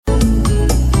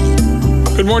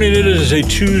morning. It is a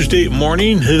Tuesday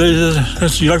morning.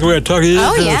 You like the way I talk?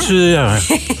 Oh, yeah.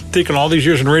 Thinking all these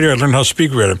years in radio, I learned how to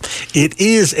speak better. It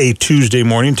is a Tuesday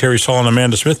morning. Terry Saul and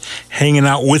Amanda Smith hanging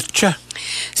out with you.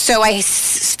 So I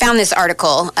found this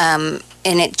article, and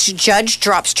judge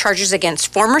drops charges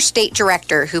against former state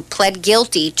director who pled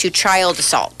guilty to child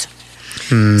assault.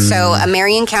 So a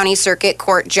Marion County Circuit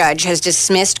Court judge has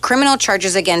dismissed criminal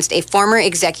charges against a former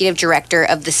executive director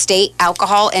of the State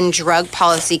Alcohol and Drug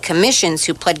Policy Commissions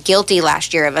who pled guilty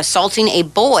last year of assaulting a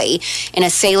boy in a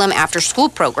Salem after-school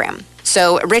program.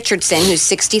 So Richardson, who's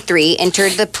 63,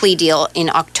 entered the plea deal in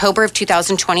October of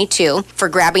 2022 for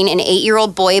grabbing an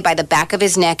 8-year-old boy by the back of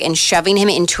his neck and shoving him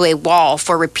into a wall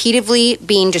for repeatedly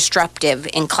being disruptive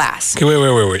in class. Okay,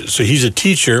 wait. So he's a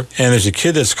teacher, and there's a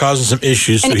kid that's causing some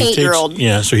issues. An 8-year-old.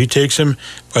 So he takes him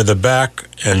by the back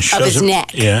and shoves his him,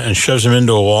 neck. Yeah, and shoves him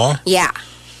into a wall. Yeah.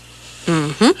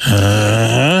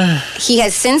 He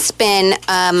has since been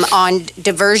on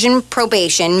diversion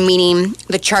probation, meaning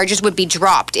the charges would be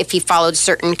dropped if he followed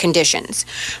certain conditions.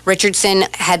 Richardson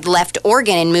had left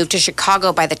Oregon and moved to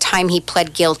Chicago by the time he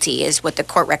pled guilty, is what the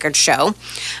court records show.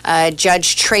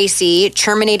 Judge Tracy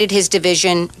terminated his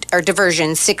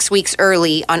diversion 6 weeks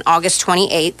early on August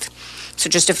 28th. So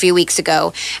just a few weeks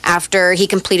ago, after he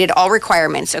completed all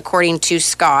requirements, according to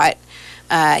Scott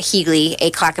Heagley, a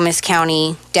Clackamas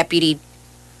County Deputy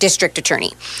District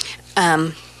Attorney.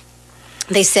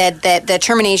 They said that the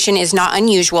termination is not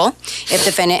unusual if the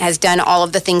defendant has done all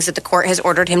of the things that the court has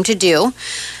ordered him to do.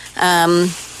 And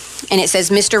it says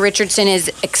Mr. Richardson has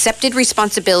accepted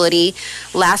responsibility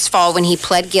last fall when he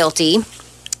pled guilty.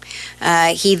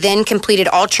 He then completed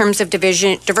all terms of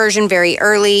diversion very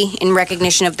early. In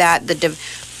recognition of that, the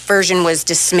diversion was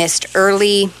dismissed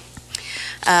early.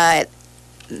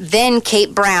 Then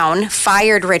Kate Brown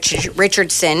fired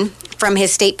Richardson from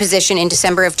his state position in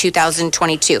December of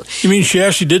 2022. You mean she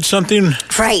actually did something?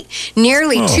 Right.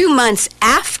 Nearly 2 months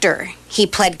after he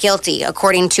pled guilty,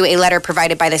 according to a letter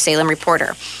provided by the Salem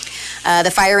Reporter.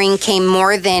 The firing came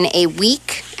more than a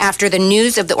week after the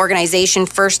news of the organization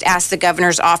first asked the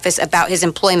governor's office about his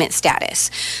employment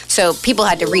status. So people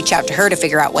had to reach out to her to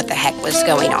figure out what the heck was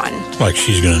going on. Like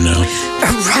she's going to know.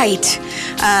 Right.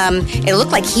 It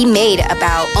looked like he made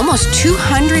about almost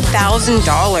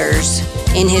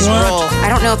 $200,000 in his role. I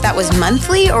don't know if that was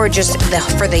monthly or just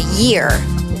for the year.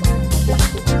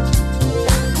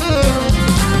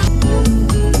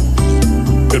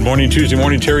 Good morning, Tuesday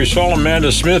morning. Terry Saul, Amanda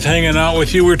Smith hanging out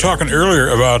with you. We were talking earlier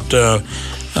about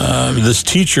this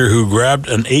teacher who grabbed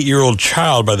an 8-year-old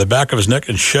child by the back of his neck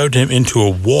and shoved him into a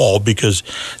wall because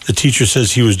the teacher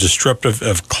says he was disruptive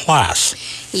of class.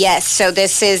 Yes, so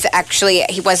this is actually,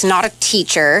 he was not a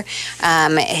teacher.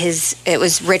 It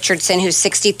was Richardson, who's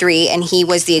 63, and he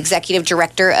was the executive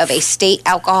director of a state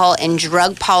alcohol and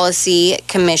drug policy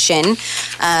commission,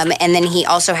 and then he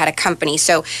also had a company.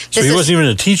 So he wasn't even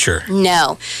a teacher?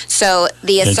 No. So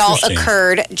the assault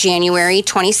occurred January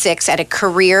 26 at a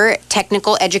career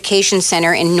technical education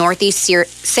center in Northeast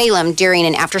Salem during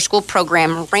an after-school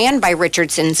program ran by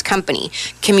Richardson's company,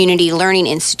 Community Learning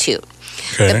Institute.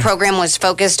 Okay. The program was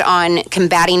focused on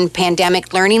combating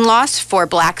pandemic learning loss for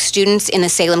Black students in the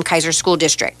Salem-Keizer School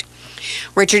District.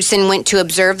 Richardson went to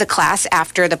observe the class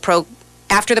after the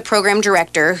program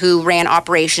director, who ran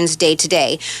operations day to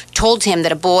day, told him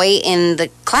that a boy in the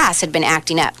class had been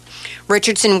acting up.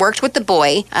 Richardson worked with the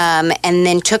boy and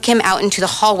then took him out into the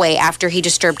hallway after he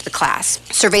disturbed the class.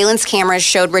 Surveillance cameras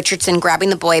showed Richardson grabbing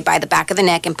the boy by the back of the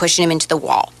neck and pushing him into the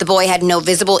wall. The boy had no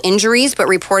visible injuries, but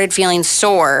reported feeling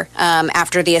sore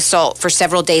after the assault for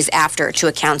several days after to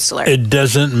a counselor. It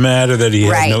doesn't matter that he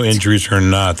had no injuries or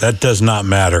not. That does not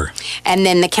matter. And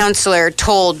then the counselor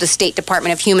told the State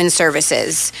Department of Human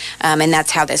Services, and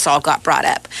that's how this all got brought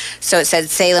up. So it said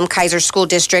Salem-Keizer School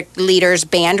District leaders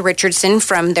banned Richardson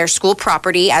from their school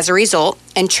property as a result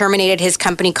and terminated his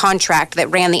company contract that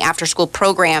ran the after-school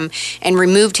program and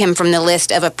removed him from the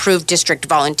list of approved district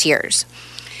volunteers.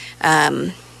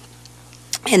 And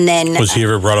then... Was he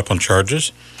ever brought up on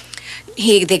charges?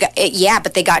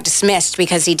 But they got dismissed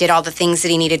because he did all the things that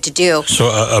he needed to do. So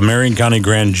a Marion County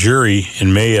grand jury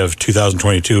in May of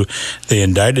 2022, they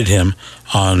indicted him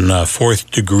on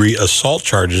fourth-degree assault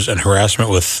charges and harassment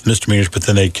with misdemeanors, but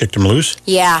then they kicked him loose?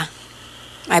 Yeah.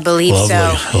 I believe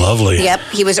so. Lovely. Yep.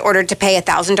 He was ordered to pay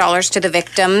 $1,000 to the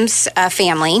victim's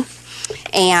family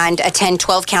and attend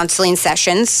 12 counseling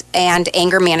sessions and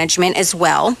anger management as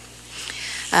well.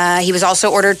 He was also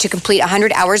ordered to complete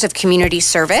 100 hours of community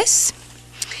service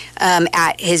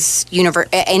at his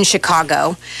in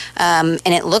Chicago. And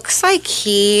it looks like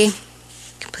he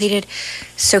completed.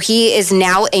 So he is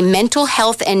now a mental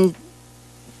health and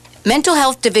mental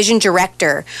health division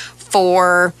director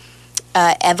for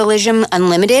Evilism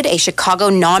Unlimited, a Chicago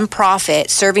nonprofit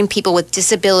serving people with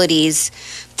disabilities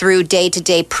through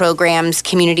day-to-day programs,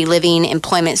 community living,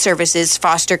 employment services,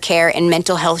 foster care, and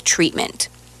mental health treatment.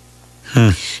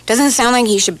 Doesn't sound like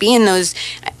he should be in those.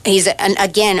 He's,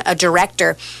 again, a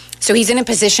director. So he's in a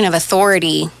position of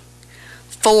authority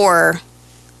for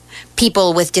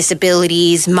people with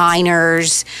disabilities,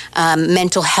 minors,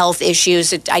 mental health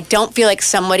issues. I don't feel like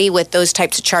somebody with those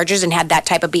types of charges and had that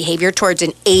type of behavior towards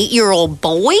an 8-year-old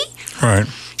boy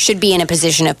should be in a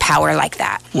position of power like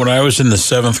that. When I was in the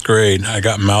 7th grade, I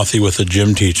got mouthy with a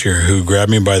gym teacher who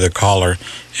grabbed me by the collar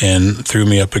and threw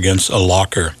me up against a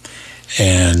locker.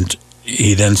 And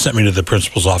he then sent me to the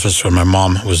principal's office when my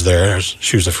mom was there.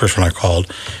 She was the first one I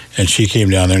called. And she came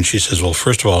down there and she says, well,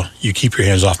 first of all, you keep your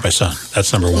hands off my son.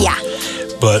 That's number one. Yeah.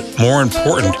 But more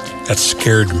important, that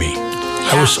scared me.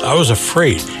 Yeah. I was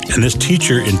afraid. And this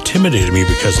teacher intimidated me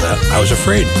because of that. I was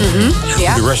afraid. Mm-hmm.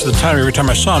 And the rest of the time, every time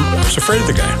I saw him, I was afraid of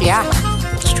the guy. Yeah.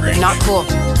 Strange. Not cool.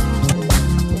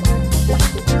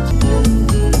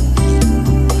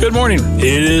 Good morning.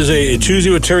 It is a Tuesday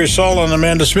with Terry Saul and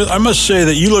Amanda Smith. I must say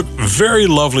that you look very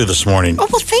lovely this morning. Oh,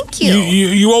 well, thank you.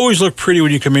 You always look pretty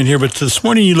when you come in here, but this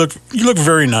morning you look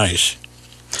very nice.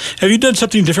 Have you done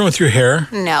something different with your hair?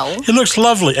 No. It looks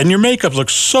lovely, and your makeup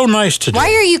looks so nice today.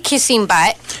 Why are you kissing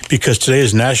butt? Because today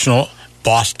is National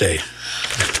Boss Day.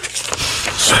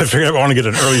 So I figured I want to get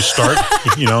an early start,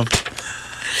 you know.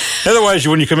 Otherwise,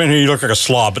 when you come in here, you look like a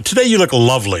slob. But today, you look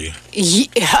lovely.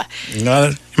 Yeah.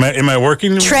 Am I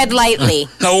working? Tread lightly.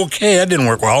 Okay, that didn't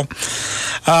work well.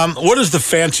 What is the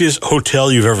fanciest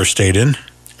hotel you've ever stayed in?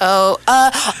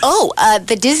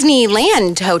 The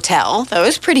Disneyland Hotel. That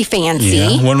was pretty fancy.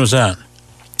 Yeah. When was that?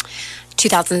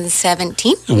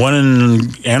 2017. The one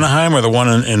in Anaheim or the one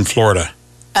in Florida?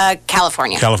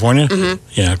 California. California? Mm-hmm.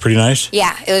 Yeah, pretty nice?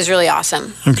 Yeah, it was really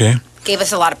awesome. Okay. Gave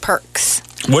us a lot of perks.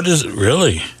 What is it,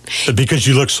 really? Because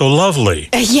you look so lovely.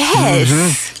 Yes.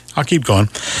 Mm-hmm. I'll keep going.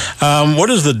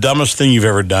 What is the dumbest thing you've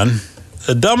ever done?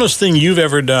 The dumbest thing you've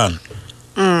ever done?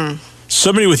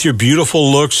 Somebody with your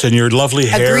beautiful looks and your lovely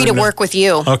hair. Agree to work with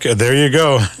you. Okay, there you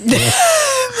go.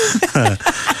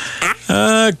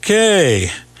 Okay.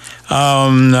 No,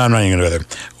 I'm not even going to go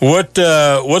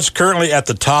there. What's currently at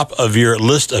the top of your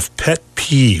list of pet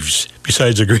peeves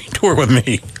besides agreeing to work with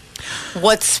me?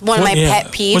 What's one of my pet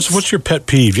peeves? What's your pet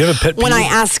peeve? You have a pet peeve? When I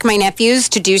ask my nephews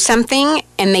to do something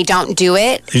and they don't do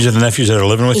it. These are the nephews that are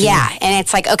living with you? Yeah, and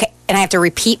it's like, okay, and I have to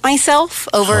repeat myself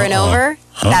over and over.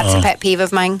 That's a pet peeve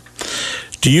of mine.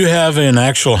 Do you have an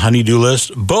actual honey-do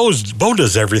list? Bo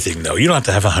does everything, though. You don't have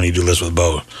to have a honey-do list with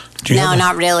Bo. No,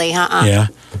 not really. Yeah.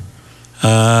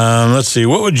 Let's see.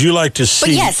 What would you like to see?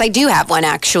 But yes, I do have one,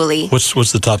 actually.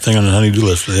 What's the top thing on the honey-do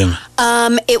list with him?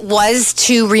 It was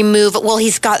to remove... Well,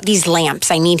 he's got these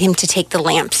lamps. I need him to take the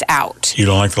lamps out. You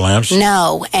don't like the lamps?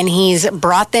 No, and he's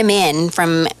brought them in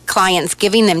from clients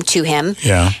giving them to him.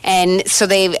 Yeah. And so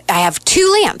I have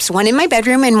 2 lamps, one in my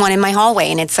bedroom and one in my hallway,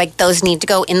 and it's like those need to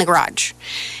go in the garage.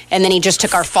 And then he just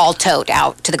took our fall tote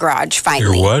out to the garage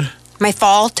finally. Your what? My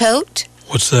fall tote.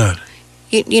 What's that?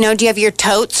 You know, do you have your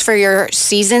totes for your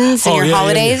seasons and your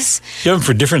holidays? Yeah. You have them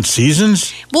for different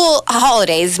seasons? Well,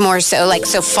 holidays more so, like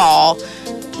fall,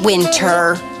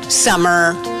 winter,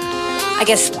 summer, I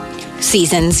guess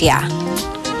seasons, yeah.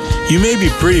 You may be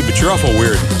pretty, but you're awful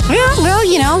weird. Yeah, well,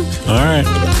 you know. All right.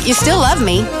 You still love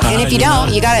me. And if you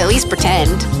don't, you got to at least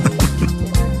pretend.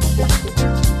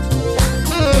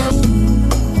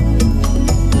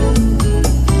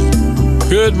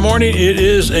 Good morning. It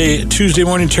is a Tuesday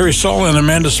morning. Terry Saul and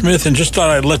Amanda Smith, and just thought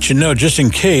I'd let you know, just in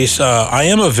case, I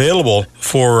am available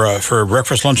for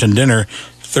breakfast, lunch, and dinner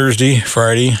Thursday,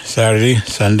 Friday, Saturday,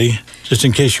 Sunday, just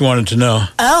in case you wanted to know.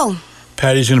 Oh.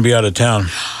 Patty's going to be out of town.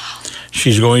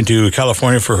 She's going to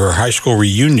California for her high school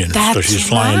reunion. That's so she's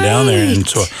flying down there, and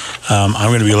so I'm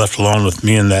going to be left alone with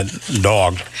me and that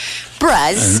dog.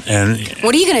 Bruz, and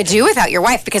what are you going to do without your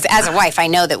wife? Because as a wife, I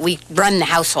know that we run the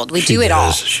household. We do it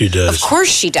all. She does. Of course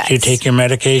she does. Did you take your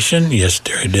medication? Yes,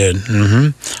 dear, I did.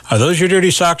 Mm-hmm. Are those your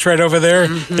dirty socks right over there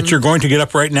that you're going to get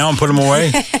up right now and put them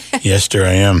away? Yes, dear,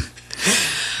 I am.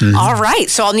 Mm-hmm. All right,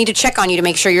 so I'll need to check on you to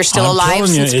make sure you're still alive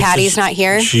since Patty's not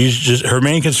here. Her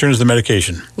main concern is the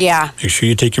medication. Yeah. Make sure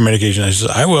you take your medication. I said,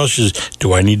 I will. She says,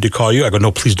 do I need to call you? I go,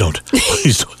 no, please don't.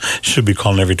 Please don't. She'll be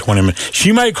calling every 20 minutes.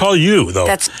 She might call you,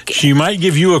 though. She might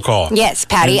give you a call. Yes,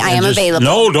 Patty, I am available.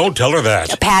 No, don't tell her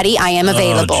that. Patty, I am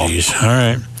available. Oh, jeez. All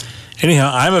right.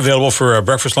 Anyhow, I'm available for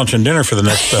breakfast, lunch, and dinner for the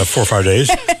next 4 or 5 days.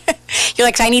 You're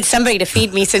like, I need somebody to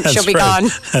feed me since she'll be gone.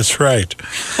 That's right.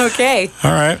 Okay.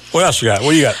 All right. What else you got?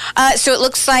 What do you got? So it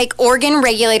looks like Oregon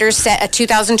regulators set a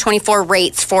 2024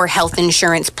 rates for health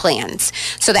insurance plans.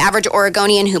 So the average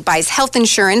Oregonian who buys health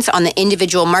insurance on the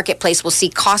individual marketplace will see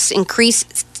costs increase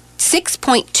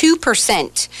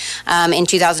 6.2% in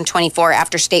 2024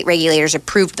 after state regulators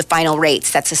approved the final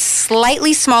rates. That's a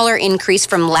slightly smaller increase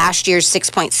from last year's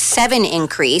 6.7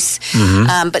 increase,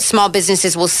 but small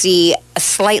businesses will see a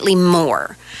slightly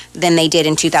more than they did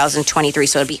in 2023,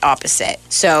 so it'd be opposite.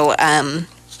 So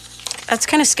that's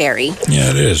kind of scary.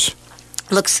 Yeah, it is.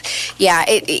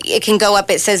 It can go up.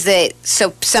 It says that,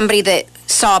 so somebody that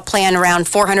saw a plan around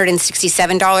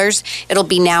 $467, it'll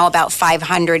be now about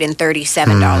 $537.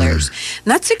 And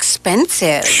that's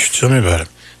expensive. Tell me about it.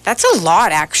 That's a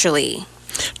lot, actually.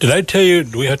 Did I tell you,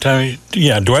 do we have time?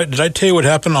 Yeah, did I tell you what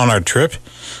happened on our trip,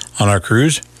 on our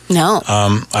cruise? No.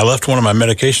 I left one of my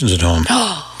medications at home.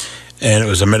 And it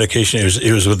was a medication.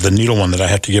 It was with the needle one that I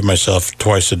have to give myself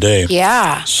twice a day.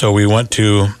 Yeah. So we went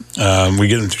to, we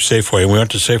get them through Safeway. And we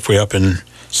went to Safeway up in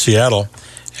Seattle.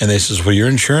 And they says, well, your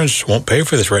insurance won't pay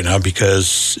for this right now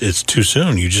because it's too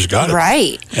soon. You just got it.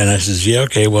 Right. And I says, yeah,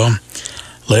 okay, well,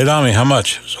 lay it on me. How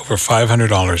much? It was over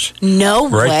 $500. No way.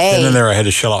 Right then and there, I had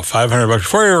to shell out $500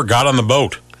 before I ever got on the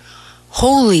boat.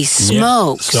 Holy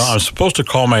smokes. Yeah. So I'm supposed to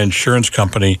call my insurance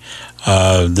company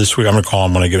this week. I'm going to call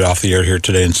them when I get off the air here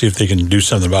today and see if they can do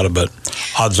something about it. But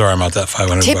odds are I'm out that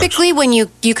 $500. Typically, when you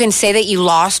can say that you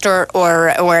lost or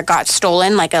it got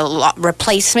stolen, like a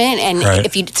replacement, and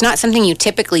if it's not something you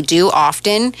typically do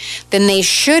often, then they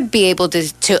should be able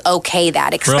to okay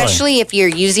that, especially if you're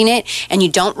using it and you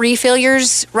don't refill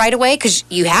yours right away because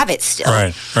you have it still.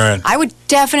 Right. I would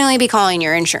definitely be calling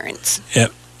your insurance.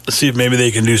 Yep. Let's see if maybe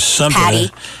they can do something. Patty.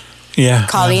 Yeah.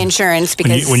 Call the insurance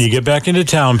because when you get back into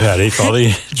town, Patty, call the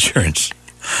insurance.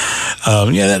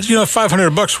 That's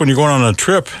 $500 when you're going on a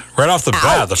trip right off the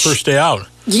bat, the first day out.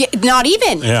 Yeah, not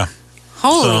even. Yeah.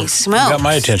 Holy smokes. You got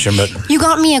my attention, but you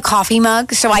got me a coffee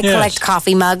mug, so I collect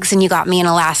coffee mugs, and you got me an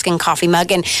Alaskan coffee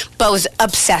mug, and Bo's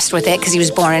obsessed with it because he was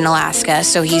born in Alaska,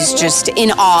 so he's just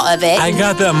in awe of it. I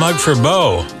got that mug for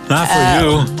Bo, not for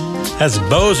you. That's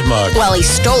Bo's mug. Well, he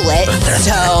stole it,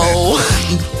 so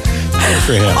Good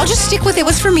for him. I'll just stick with it. It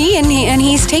was for me, and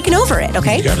he's taken over it,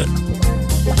 okay? You got it.